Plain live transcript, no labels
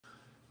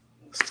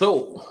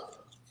So,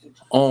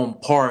 on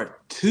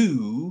part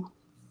two,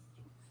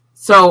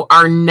 So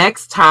our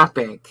next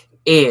topic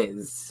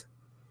is,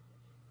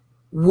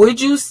 would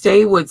you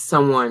stay with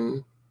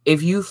someone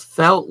if you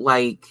felt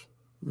like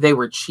they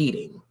were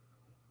cheating?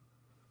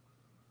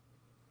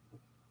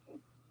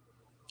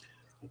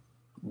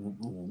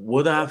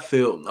 would I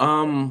feel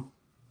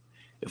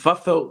if I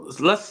felt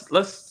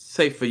let's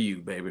say for you,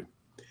 baby.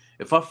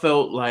 If I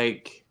felt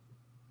like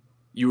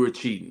you were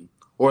cheating,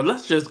 or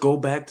let's just go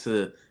back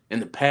to in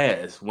the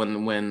past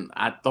when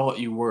I thought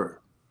you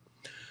were.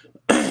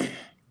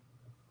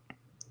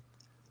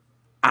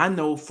 I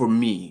know for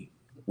me,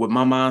 with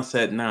my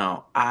mindset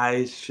now,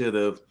 I should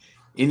have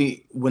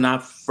any when I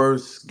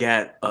first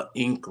got a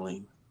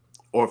inkling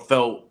or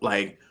felt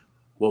like,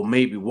 well,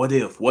 maybe what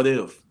if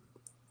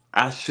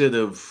I should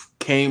have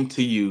came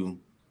to you.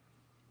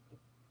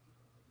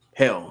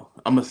 Hell,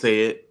 I'm gonna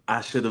say it.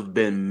 I should have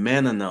been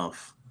man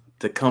enough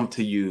to come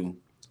to you,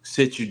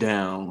 sit you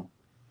down,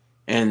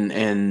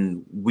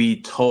 and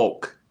we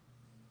talk.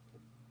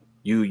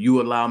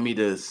 You allow me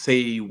to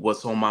say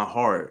what's on my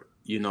heart.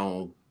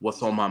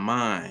 What's on my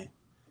mind,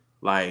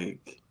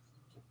 like,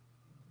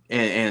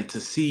 and to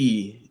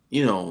see,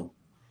 to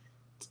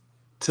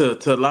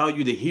allow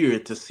you to hear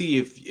it, to see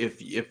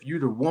if you're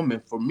the woman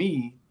for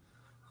me,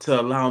 to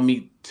allow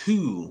me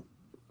to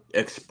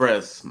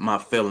express my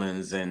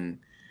feelings and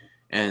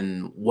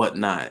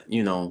whatnot,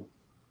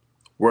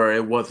 where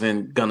it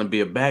wasn't gonna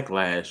be a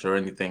backlash or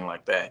anything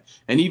like that.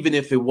 And even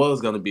if it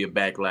was gonna be a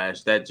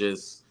backlash, that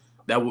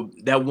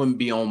wouldn't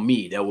be on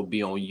me. That would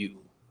be on you.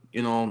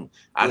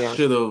 I Yeah.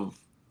 should have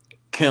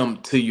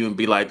come to you and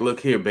be like, "Look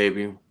here,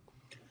 baby.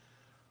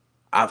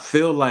 I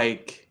feel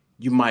like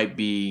you might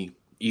be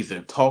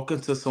either talking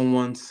to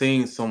someone,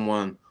 seeing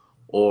someone,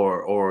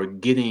 or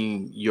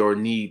getting your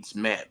needs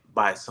met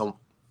by someone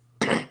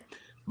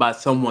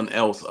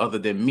else other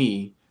than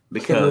me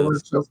Getting a little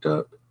because choked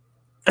up.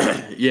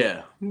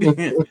 yeah,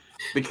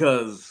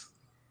 because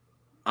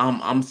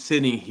I'm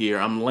sitting here,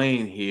 I'm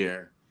laying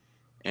here,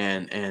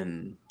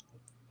 and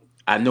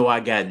I know I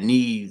got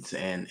needs,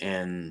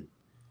 and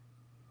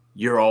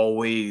you're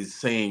always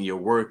saying you're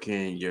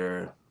working,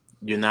 you're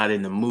not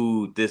in the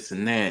mood, this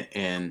and that,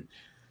 and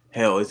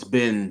hell, it's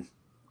been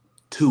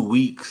 2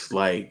 weeks,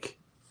 like,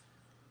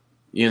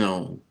 you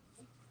know,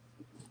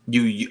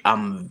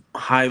 I'm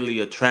highly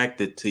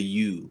attracted to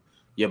you,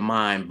 your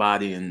mind,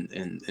 body,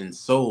 and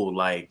soul.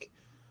 Like,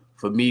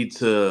 for me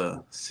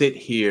to sit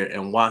here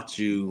and watch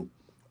you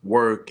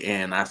work,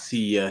 and I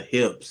see your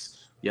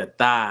hips, your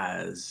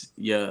thighs,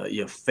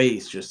 your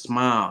face, your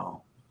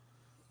smile,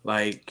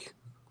 like,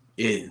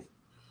 it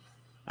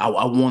I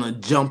want to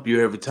jump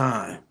you every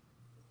time.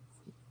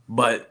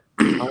 But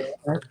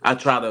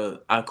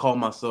I call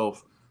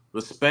myself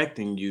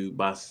respecting you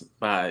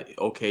by,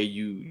 okay,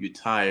 you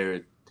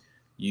tired,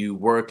 you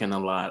working a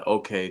lot,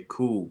 okay,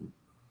 cool.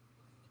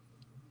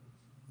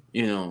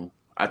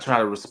 I try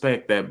to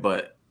respect that,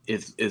 but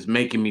it's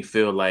making me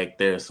feel like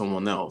there's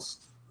someone else.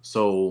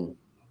 So,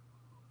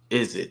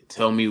 is it?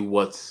 Tell me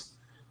what's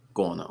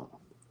going on.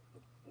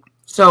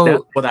 That's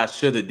So, what I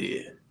should have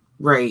did.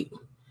 right.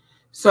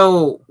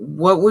 So,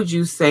 what would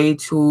you say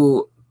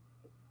to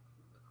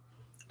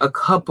a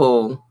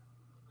couple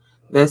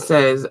that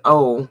says,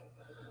 "Oh,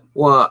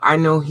 well, I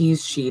know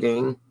he's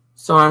cheating,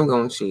 so I'm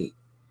going to cheat."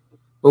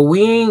 But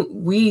we ain't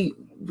we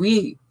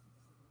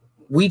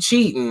we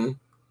cheating,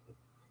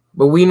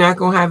 but we not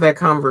going to have that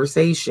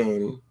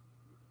conversation.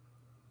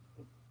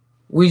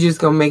 We just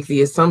going to make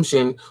the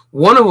assumption.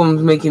 One of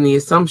them's making the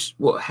assumption,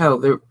 well, hell,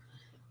 they're,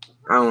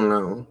 I don't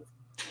know.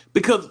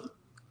 Because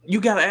you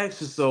gotta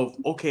ask yourself,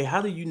 okay,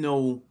 how do you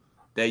know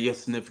that your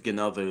significant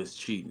other is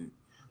cheating?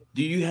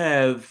 Do you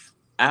have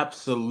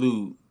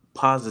absolute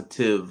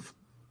positive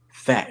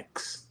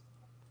facts?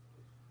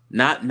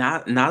 Not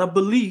a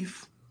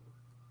belief,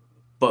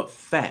 but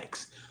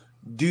facts.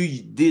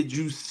 Did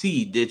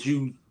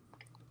you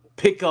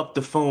pick up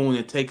the phone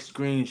and take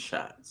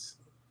screenshots?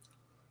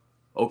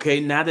 Okay,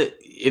 now that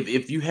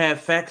if you have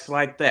facts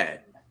like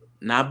that,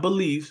 not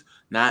beliefs,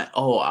 not,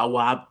 oh,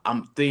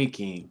 I'm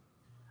thinking,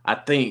 I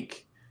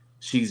think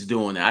she's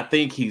doing it, I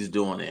think he's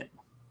doing it,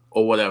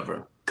 or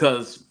whatever.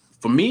 Because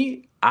for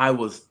me, I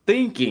was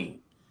thinking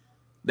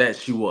that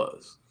she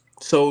was.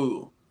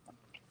 So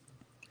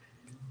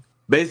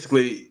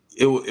basically,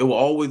 it will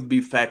always be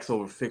facts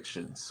over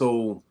fiction.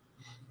 So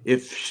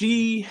if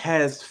she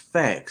has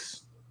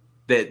facts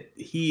that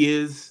he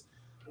is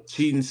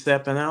cheating,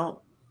 stepping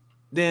out,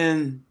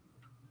 then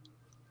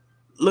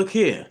look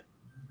here,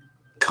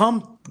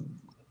 come,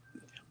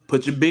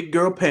 put your big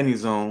girl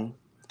panties on,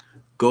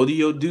 go to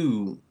your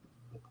dude,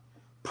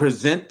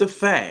 present the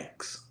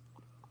facts,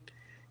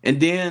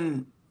 and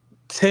then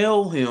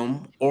tell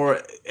him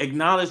or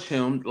acknowledge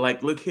him,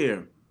 like, look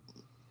here,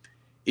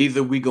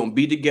 either we gonna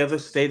be together,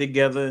 stay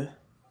together,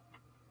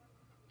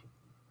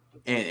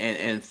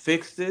 and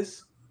fix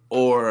this,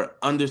 or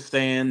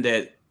understand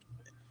that,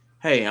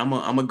 hey, I'm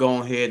gonna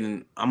go ahead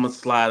and I'm gonna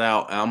slide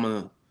out,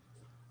 and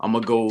I'm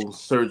gonna go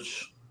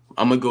search,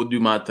 I'm gonna go do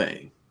my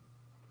thing.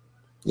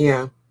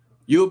 Yeah.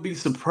 You'll be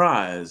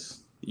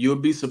surprised. You'll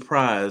be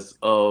surprised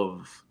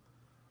of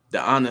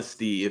the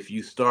honesty if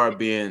you start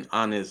being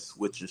honest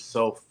with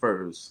yourself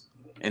first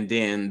and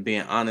then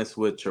being honest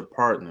with your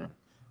partner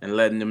and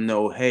letting them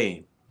know,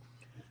 hey,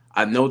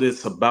 I know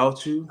this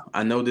about you.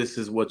 I know this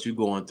is what you're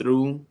going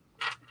through.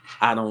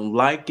 I don't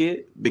like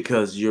it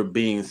because you're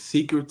being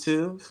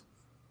secretive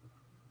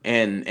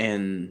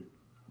and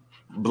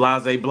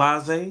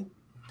blase.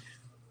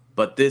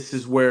 But this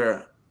is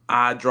where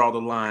I draw the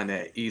line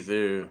at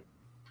either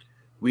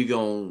we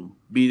gonna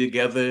be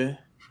together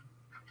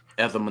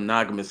as a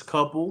monogamous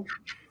couple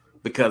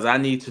because I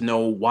need to know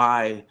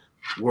why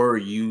were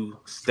you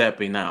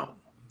stepping out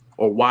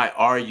or why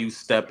are you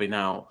stepping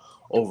out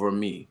over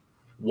me?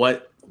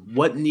 What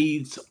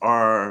needs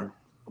are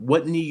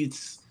what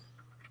needs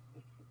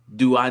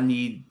do I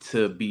need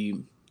to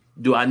be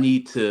do I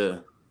need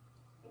to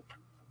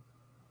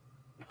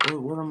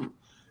what am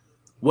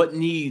what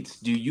needs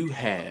do you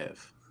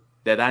have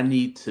that I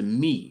need to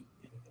meet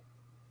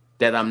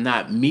that I'm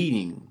not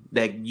meeting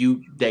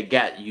that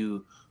got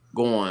you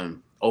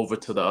going over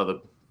to the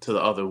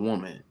other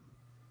woman?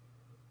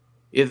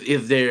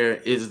 Is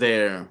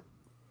there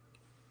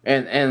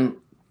and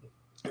I'm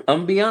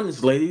gonna be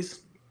honest,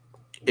 ladies,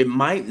 it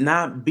might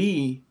not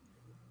be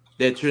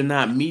that you're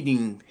not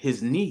meeting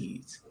his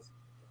needs.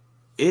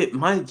 It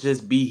might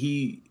just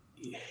be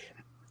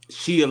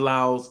she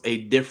allows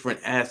a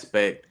different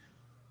aspect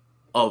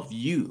of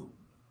you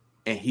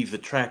and he's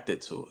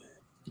attracted to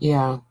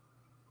Yeah.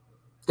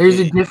 There's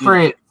a it.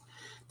 different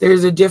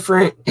there's a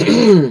different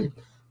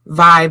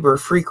vibe or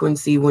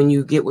frequency when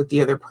you get with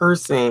the other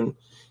person,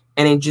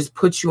 and it just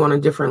puts you on a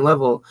different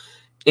level.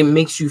 It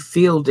makes you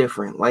feel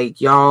different. Like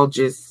y'all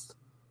just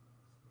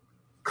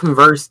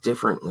converse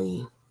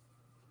differently.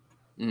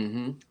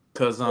 Mm-hmm.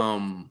 Cause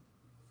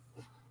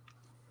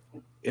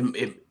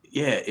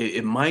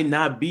it might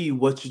not be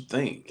what you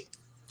think.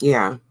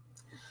 Yeah. It,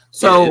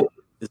 So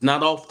it's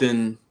not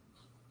often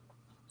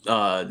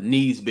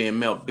needs being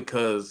met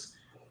because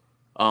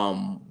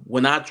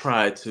when I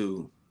tried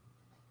to,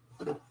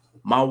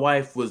 my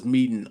wife was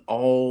meeting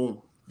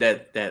all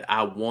that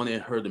I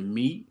wanted her to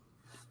meet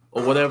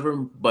or whatever,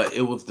 but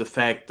it was the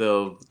fact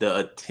of the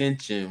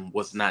attention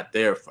was not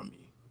there for me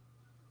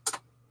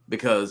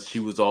because she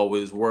was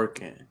always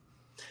working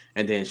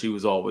and then she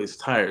was always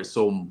tired.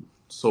 So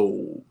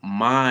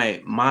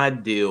my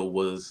deal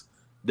was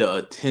the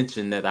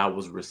attention that I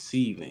was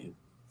receiving.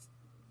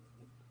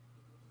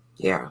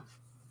 yeah.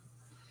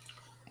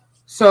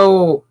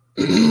 So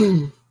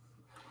and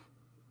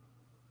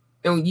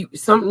you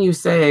something you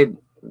said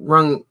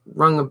rung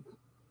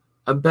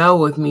a bell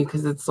with me,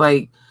 because it's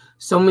like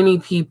so many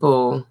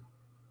people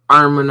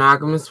are in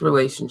monogamous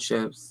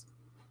relationships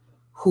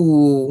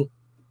who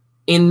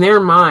in their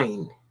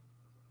mind,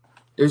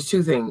 there's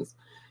two things.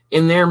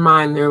 In their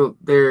mind,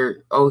 they're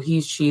oh,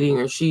 he's cheating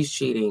or she's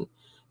cheating,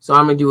 so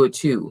I'm gonna do it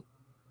too.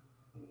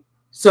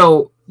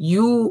 So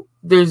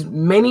there's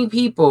many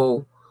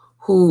people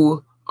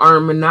who are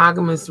in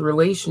monogamous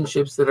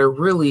relationships that are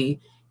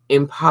really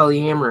in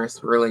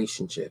polyamorous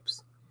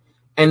relationships.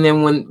 And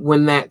then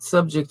when that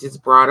subject is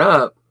brought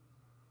up,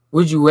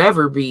 would you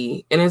ever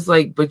be? And it's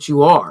like, but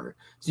you are.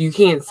 So you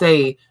can't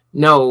say,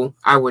 no,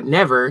 I would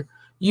never.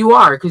 You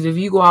are, because if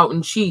you go out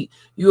and cheat,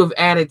 you have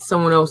added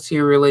someone else to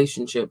your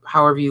relationship,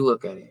 however you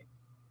look at it.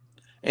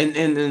 And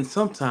then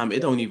sometimes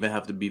it don't even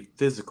have to be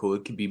physical.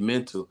 It could be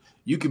mental.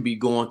 You could be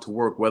going to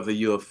work, whether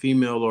you're a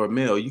female or a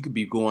male. You could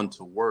be going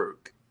to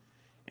work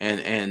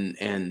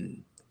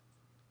and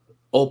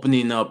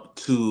opening up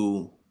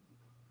to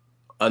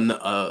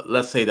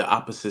let's say the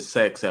opposite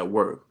sex at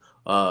work,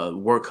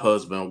 work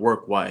husband,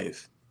 work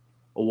wife,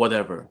 or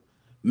whatever.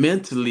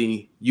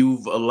 Mentally,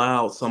 you've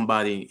allowed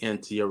somebody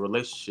into your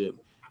relationship.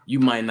 You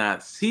might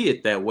not see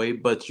it that way,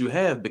 but you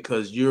have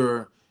because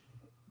you're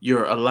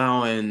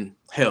allowing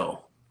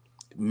hell.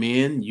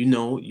 Men, you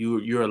know,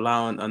 you're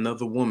allowing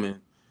another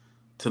woman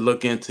to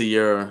look into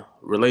your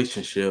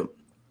relationship,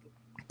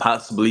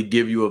 possibly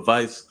give you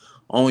advice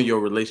on your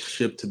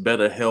relationship to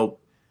better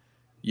help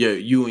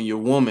you and your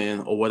woman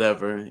or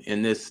whatever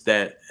in this,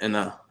 that, and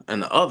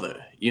the other,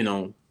 you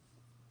know,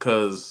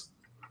 because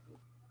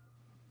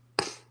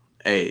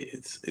hey,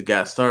 it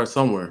got to start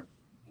somewhere.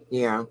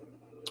 Yeah.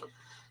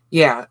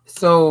 Yeah.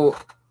 So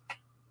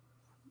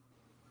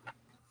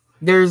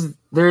there's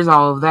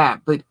all of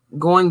that. But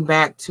going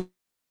back to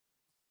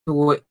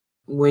what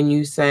when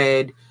you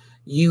said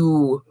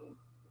you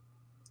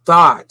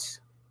thought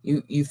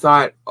you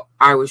thought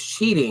I was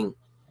cheating,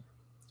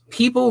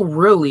 people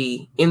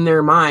really in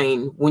their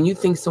mind, when you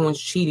think someone's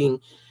cheating,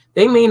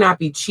 they may not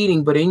be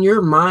cheating, but in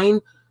your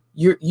mind,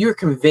 you're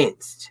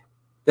convinced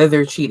that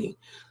they're cheating.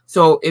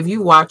 So if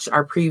you watch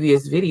our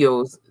previous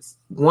videos,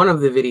 one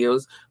of the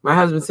videos, my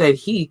husband said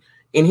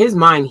in his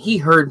mind, he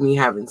heard me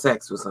having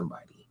sex with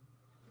somebody.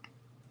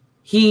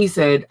 He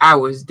said I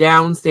was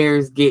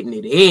downstairs getting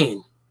it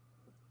in.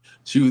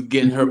 She was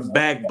getting her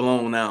back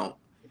blown out,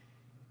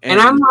 And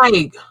I'm and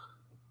like,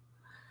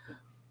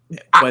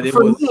 but it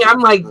For me, was, I'm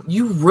like,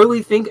 you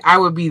really think I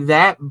would be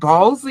that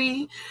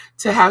ballsy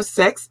to have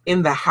sex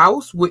in the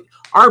house? With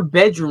our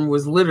bedroom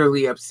was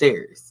literally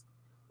upstairs,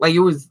 like it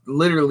was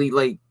literally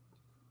like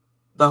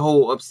the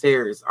whole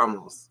upstairs,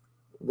 almost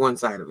one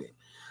side of it.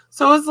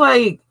 So it's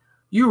like,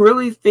 you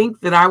really think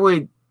that I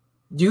would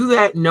do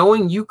that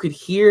knowing you could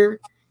hear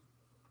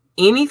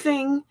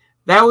anything?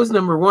 That was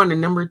number one. And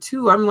number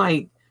two, I'm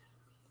like,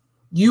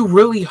 you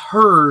really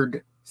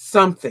heard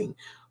something.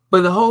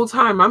 But the whole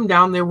time I'm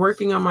down there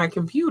working on my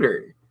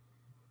computer.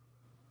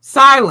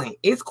 Silent.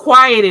 It's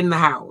quiet in the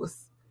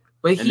house.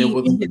 But and it he,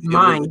 was, in his it was,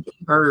 mind,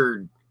 he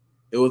heard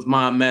it was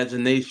my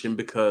imagination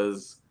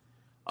because,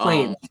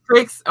 playing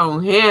tricks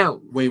on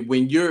him.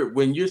 when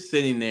you're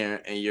sitting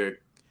there and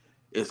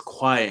it's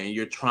quiet and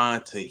you're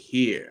trying to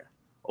hear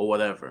or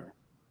whatever,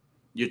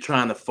 you're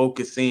trying to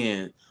focus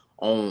in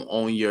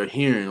on your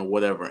hearing or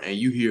whatever, and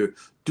you hear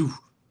do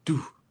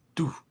do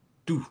do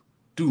do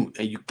do,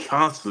 and you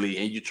constantly,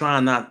 and you're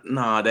trying not,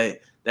 nah,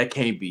 that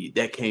can't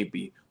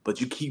be,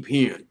 but you keep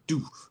hearing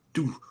do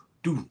do,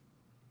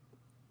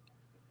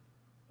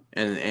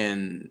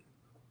 and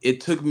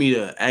it took me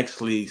to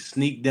actually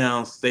sneak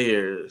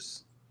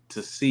downstairs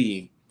to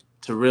see,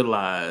 to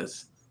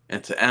realize,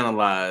 and to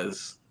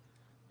analyze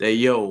that,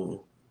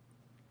 yo,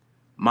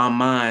 my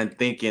mind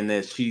thinking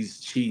that she's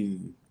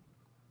cheating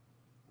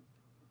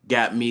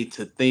got me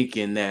to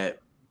thinking that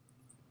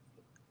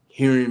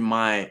hearing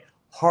my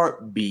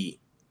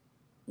heartbeat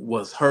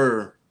was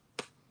her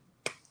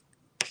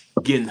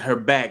getting her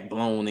back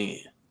blown in.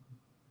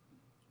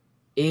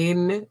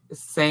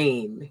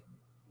 Insane.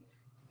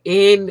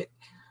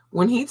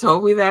 When he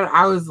told me that,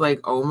 I was like,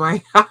 oh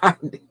my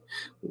God.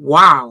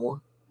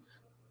 Wow.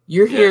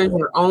 You're hearing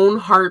your own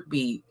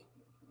heartbeat,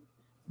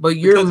 but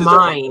your Because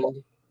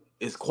mind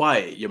it's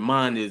quiet. Your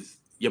mind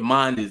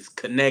is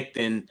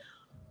connecting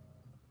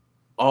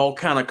all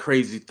kind of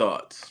crazy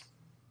thoughts.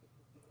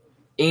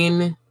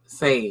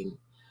 insane.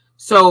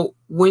 So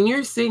when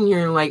you're sitting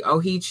here and like, oh,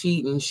 he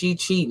cheating, she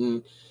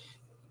cheating,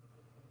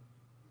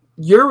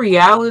 your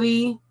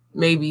reality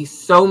may be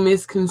so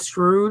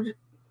misconstrued.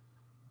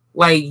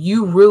 Like,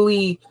 you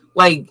really,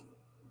 like,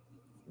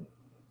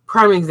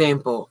 prime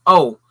example.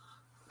 Oh,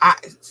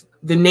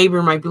 the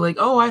neighbor might be like,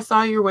 oh, I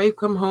saw your wife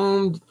come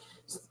home,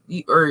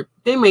 or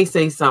they may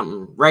say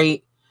something,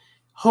 right?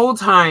 Whole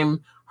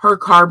time her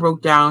car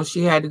broke down,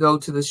 she had to go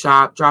to the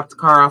shop, drop the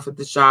car off at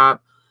the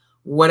shop,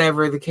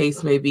 whatever the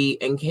case may be,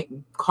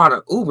 and caught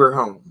an Uber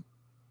home.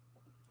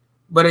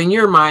 But in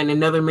your mind,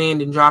 another man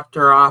then dropped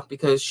her off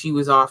because she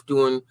was off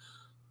doing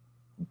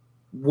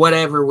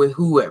whatever with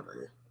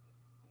whoever,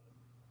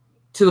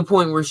 to the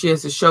point where she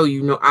has to show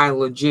you, no, I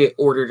legit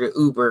ordered an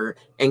Uber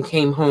and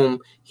came home.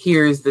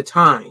 Here's the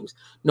times.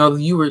 No,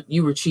 you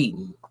were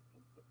cheating.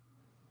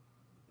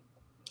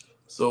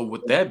 So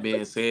with that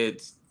being said,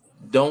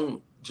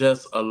 don't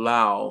just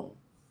allow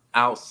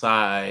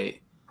outside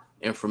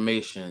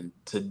information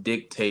to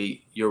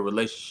dictate your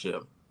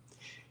relationship.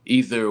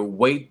 Either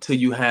wait till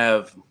you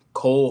have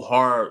cold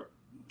hard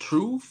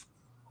truth,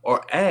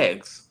 or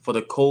ask for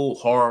the cold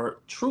hard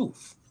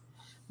truth.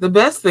 The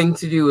best thing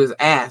to do is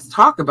ask,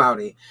 talk about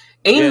it.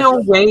 Ain't Yeah.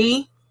 no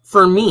way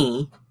for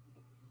me.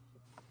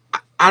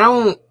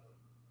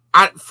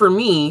 For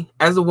me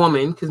as a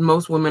woman, because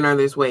most women are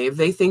this way, if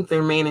they think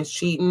their man is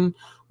cheating,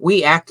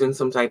 we act in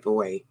some type of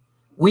way.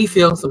 We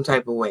feel some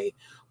type of way.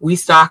 We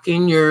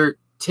stalking your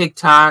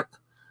TikTok.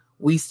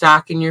 We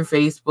stalking your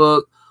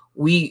Facebook.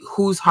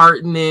 Who's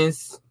hearting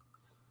this?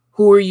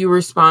 Who are you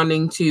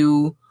responding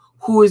to?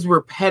 Who is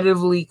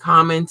repetitively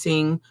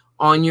commenting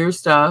on your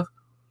stuff?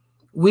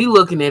 We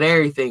looking at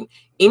everything.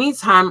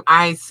 Anytime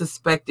I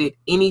suspected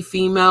any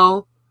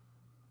female,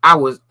 I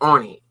was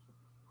on it.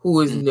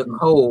 Who is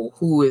Nicole?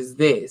 Who is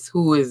this?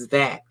 Who is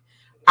that?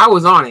 I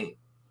was on it.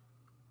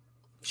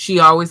 She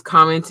always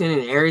commenting,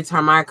 and every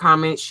time I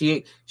comment,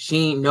 she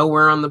ain't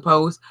nowhere on the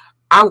post.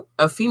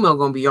 A female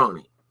gonna be on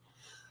it.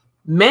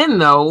 Men,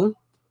 though,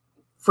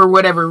 for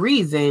whatever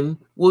reason,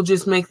 will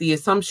just make the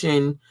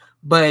assumption,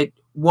 but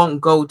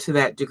won't go to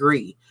that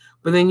degree.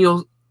 But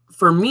then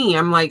for me,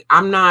 I'm like,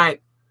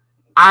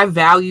 I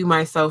value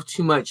myself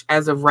too much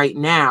as of right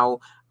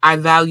now. I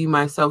value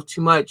myself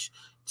too much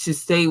to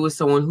stay with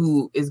someone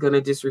who is going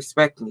to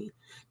disrespect me.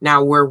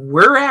 Now, where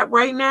we're at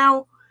right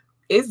now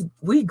is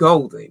we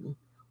golden.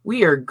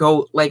 We are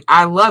gold. Like,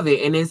 I love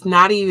it. And it's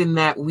not even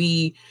that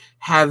we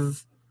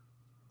have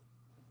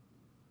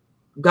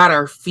got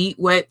our feet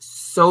wet.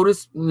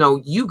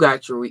 No, you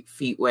got your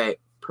feet wet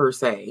per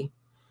se.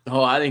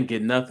 Oh, I didn't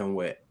get nothing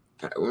wet.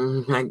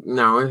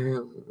 No,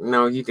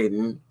 you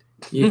didn't.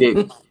 You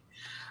didn't.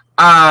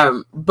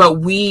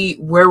 But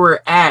where we're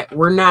at,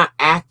 we're not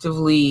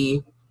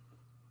actively.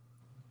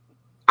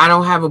 I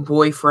don't have a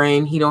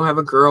boyfriend. He don't have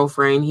a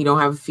girlfriend. He don't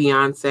have a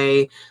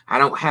fiance. I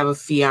don't have a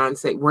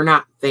fiance. We're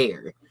not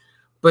there.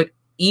 But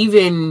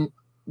even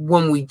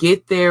when we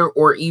get there,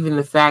 or even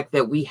the fact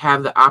that we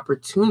have the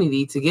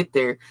opportunity to get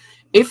there,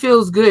 it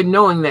feels good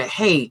knowing that,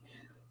 hey,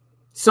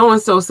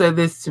 so-and-so said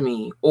this to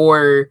me,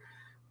 or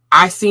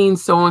I seen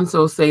so and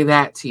so say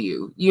that to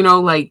you, you know,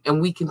 like,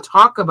 and we can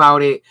talk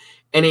about it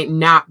and it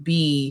not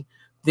be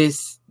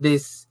this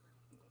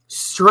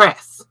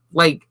stress.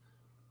 Like,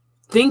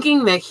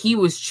 thinking that he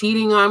was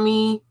cheating on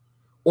me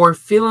or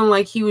feeling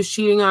like he was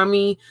cheating on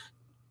me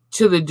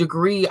to the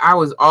degree I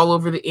was all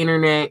over the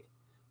internet,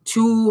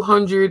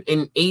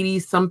 280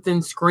 something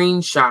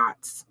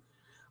screenshots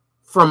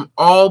from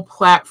all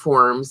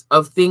platforms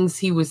of things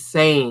he was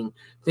saying,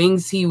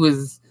 things he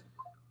was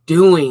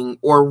doing,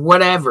 or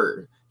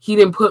whatever. He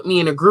didn't put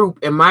me in a group,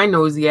 and my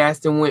nosy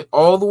ass and went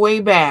all the way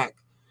back,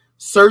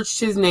 searched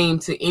his name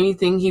to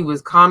anything he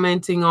was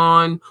commenting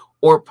on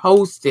or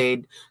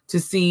posted to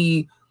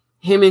see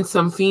him and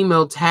some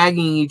female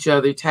tagging each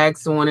other. Tag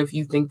someone if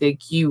you think they're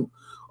cute,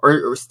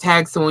 or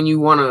tag someone you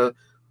want to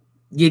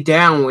get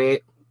down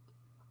with.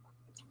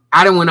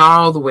 I done went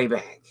all the way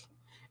back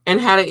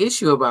and had an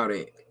issue about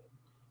it.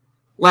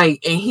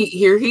 Like, and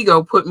here he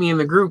go, put me in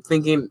the group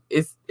thinking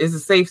it's a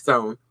safe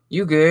zone.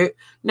 You good?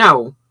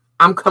 No,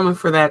 I'm coming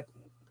for that.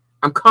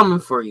 I'm coming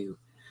for you.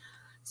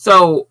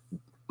 So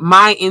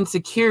my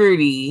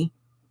insecurity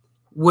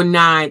would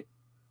not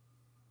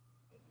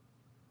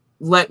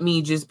let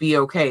me just be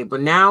okay.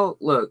 But now,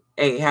 look,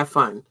 hey, have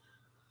fun.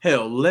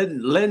 Hell,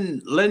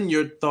 letting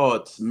your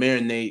thoughts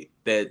marinate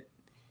that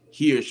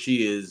he or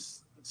she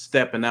is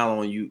stepping out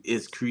on you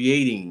is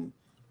creating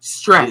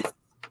Stress.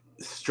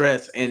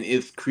 stress, and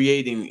it's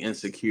creating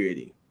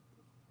insecurity.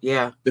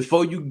 Yeah.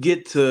 Before you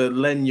get to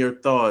letting your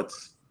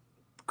thoughts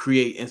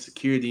create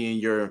insecurity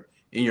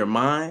in your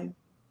mind,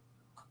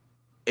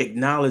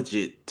 acknowledge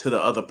it to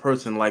the other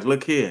person. Like,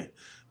 look here,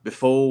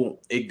 before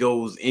it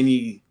goes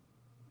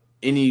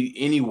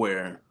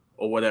anywhere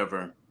or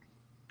whatever.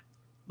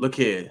 Look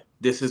here,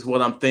 this is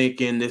what I'm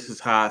thinking. This is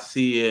how I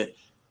see it.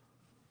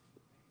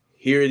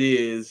 Here it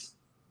is.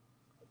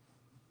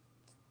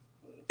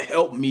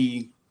 Help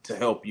me to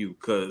help you,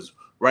 because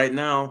right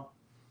now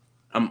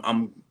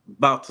I'm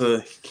about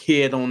to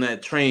head on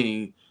that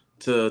train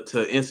to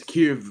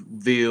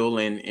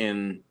Insecureville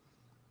and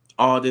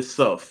all this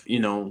stuff, you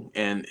know,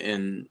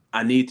 and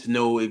I need to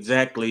know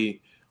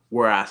exactly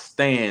where I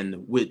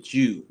stand with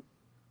you.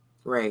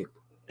 Right.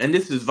 And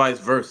this is vice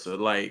versa,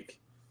 like,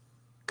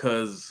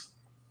 cause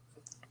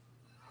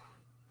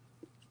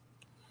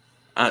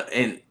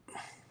and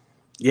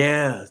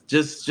yeah,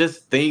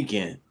 just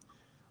thinking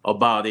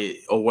about it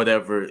or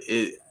whatever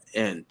it,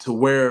 and to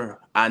where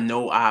I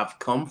know I've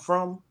come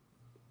from,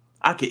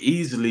 I could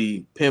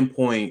easily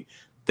pinpoint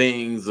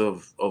things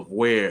of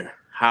where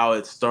how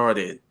it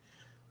started,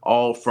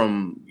 all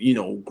from, you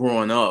know,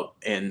 growing up,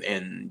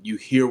 and you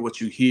hear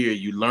what you hear,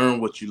 you learn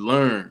what you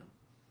learn,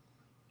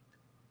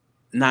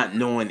 not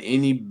knowing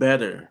any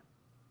better.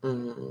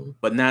 Mm-hmm.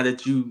 But now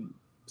that you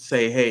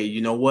say, hey,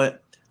 you know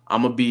what,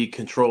 I'm gonna be in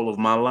control of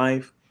my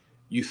life,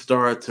 you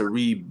start to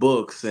read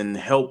books and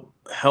help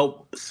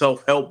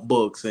self-help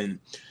books, and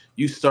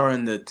you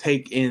starting to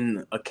take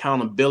in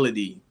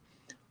accountability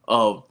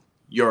of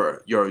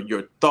your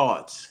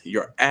thoughts,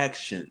 your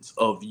actions,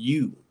 of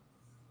you.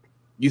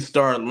 You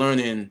start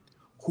learning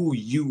who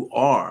you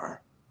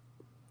are.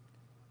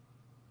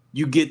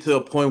 You get to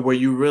a point where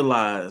you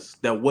realize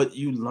that what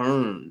you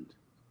learned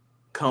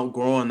come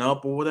growing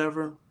up or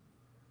whatever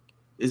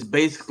is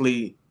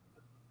basically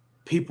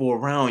people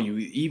around you,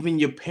 even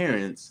your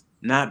parents,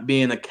 not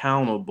being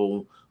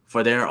accountable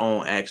for their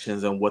own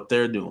actions and what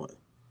they're doing.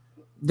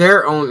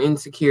 Their own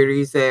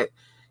insecurities that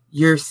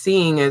you're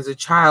seeing as a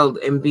child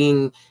and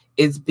being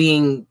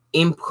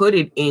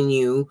inputted in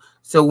you.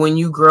 So when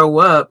you grow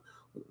up,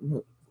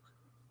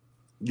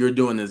 You're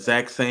doing the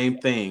exact same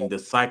thing. The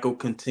cycle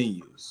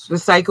continues. the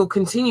cycle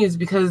continues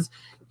because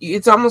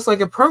it's almost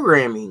like a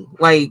programming.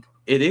 Like,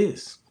 It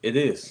is. It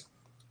is.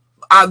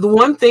 the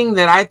one thing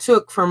that I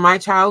took from my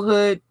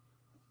childhood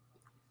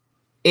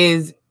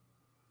is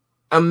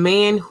a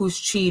man who's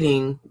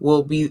cheating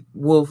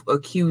will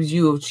accuse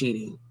you of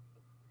cheating.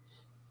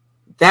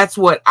 That's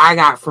what I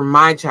got from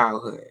my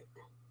childhood.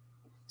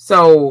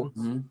 So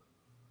Mhm.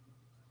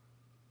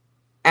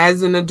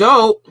 as an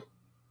adult,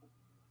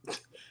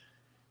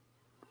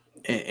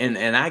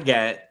 And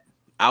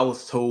I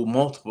was told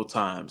multiple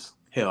times.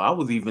 Hell, I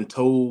was even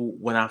told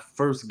when I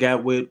first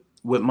got with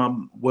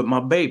my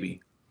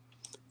baby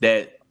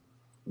that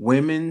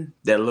women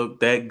that look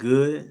that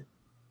good,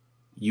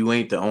 you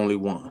ain't the only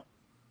one.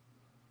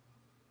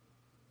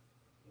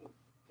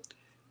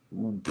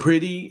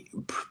 Pretty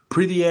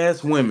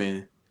ass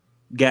women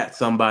got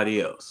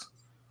somebody else.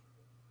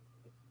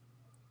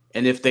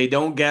 And if they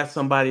don't got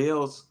somebody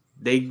else,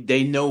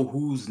 they know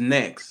who's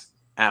next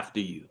after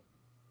you.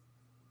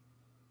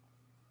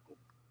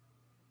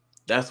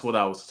 That's what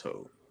I was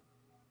told.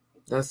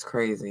 that's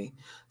crazy.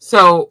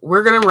 So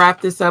we're gonna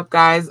wrap this up,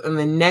 guys. In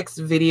the next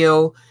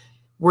video,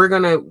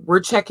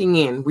 we're checking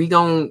in. We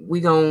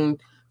gonna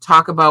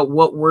talk about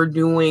what we're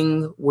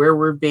doing, where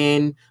we've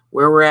been,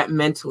 where we're at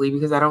mentally,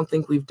 because I don't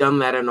think we've done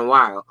that in a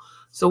while.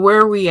 So where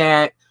are we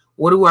at?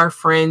 What do our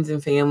friends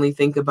and family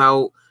think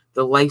about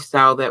the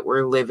lifestyle that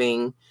we're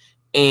living?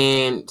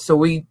 And so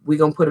we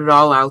gonna put it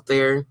all out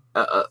there.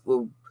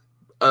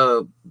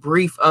 a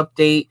brief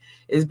update.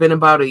 It's been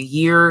about a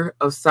year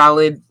of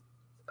solid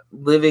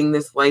living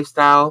this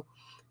lifestyle.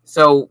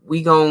 So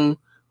we gonna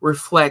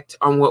reflect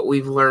on what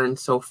we've learned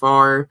so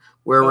far,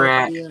 where we're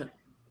at, Yeah.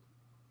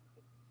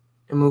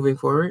 and moving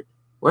forward.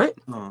 What?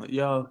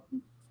 Y'all,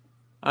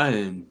 I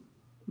didn't,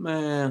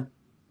 man.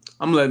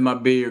 I'm letting my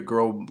beard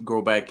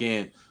grow back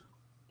in.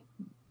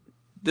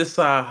 This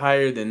side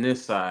higher than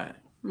this side,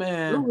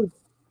 man. Ooh,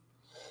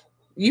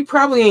 you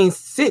probably ain't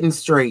sitting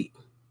straight.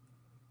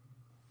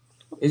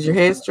 Is your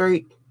head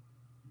straight?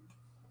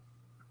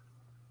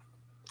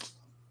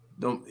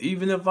 Don't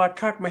even if I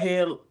cock my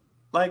head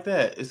like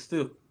that, it's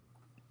still.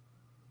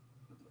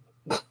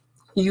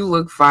 You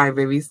look fine,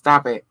 baby.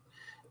 Stop it.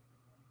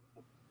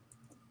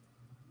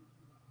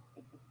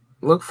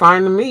 Look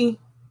fine to me.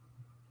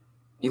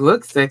 You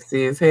look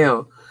sexy as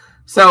hell.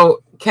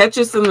 So catch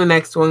us in the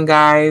next one,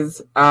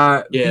 guys.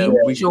 Yeah,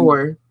 Be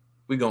sure.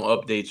 we gonna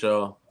update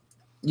y'all.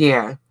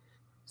 Yeah.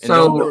 And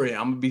don't So worry,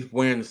 I'm gonna be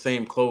wearing the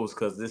same clothes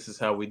because this is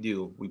how we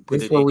do. We put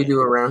this is it what we in. do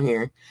around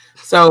here.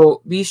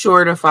 So be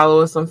sure to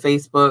follow us on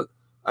Facebook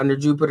under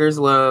Jupiter's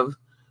Love.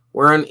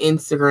 We're on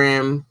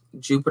Instagram,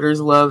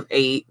 Jupiter's Love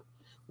 8.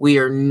 We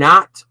are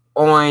not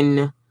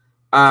on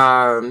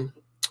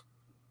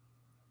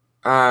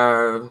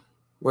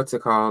what's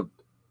it called?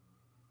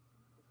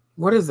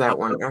 What is that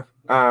one?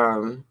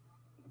 Not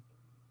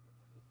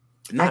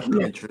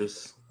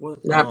Pinterest.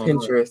 What? Not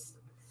Pinterest.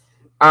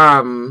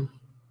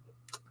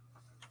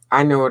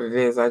 I know what it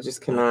is. I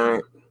just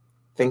cannot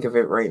think of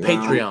it right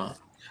now.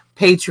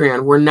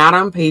 Patreon. We're not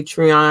on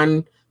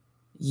Patreon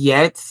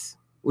yet.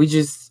 We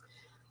just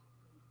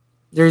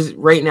there's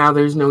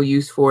no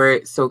use for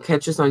it. So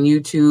catch us on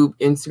YouTube,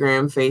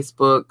 Instagram,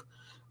 Facebook.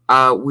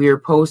 We're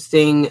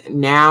posting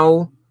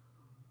now,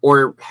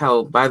 or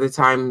hell, by the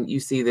time you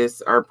see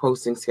this, our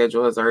posting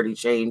schedule has already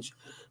changed.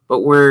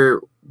 But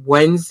we're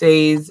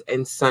Wednesdays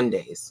and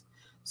Sundays.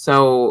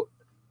 So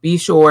be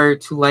sure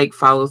to like,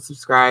 follow,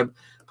 subscribe.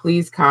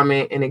 Please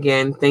comment. And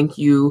again, thank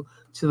you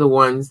to the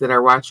ones that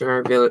are watching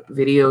our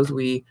videos.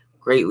 We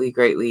greatly,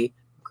 greatly,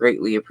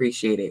 greatly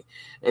appreciate it.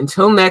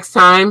 Until next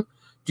time,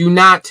 do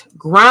not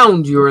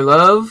ground your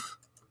love.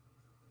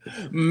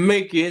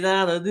 Make it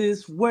out of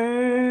this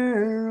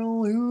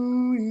world.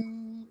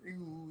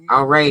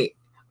 All right.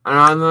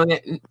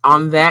 And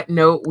on that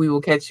note, we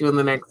will catch you in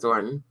the next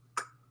one.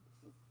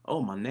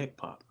 Oh, my neck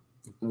popped.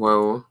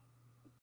 Whoa.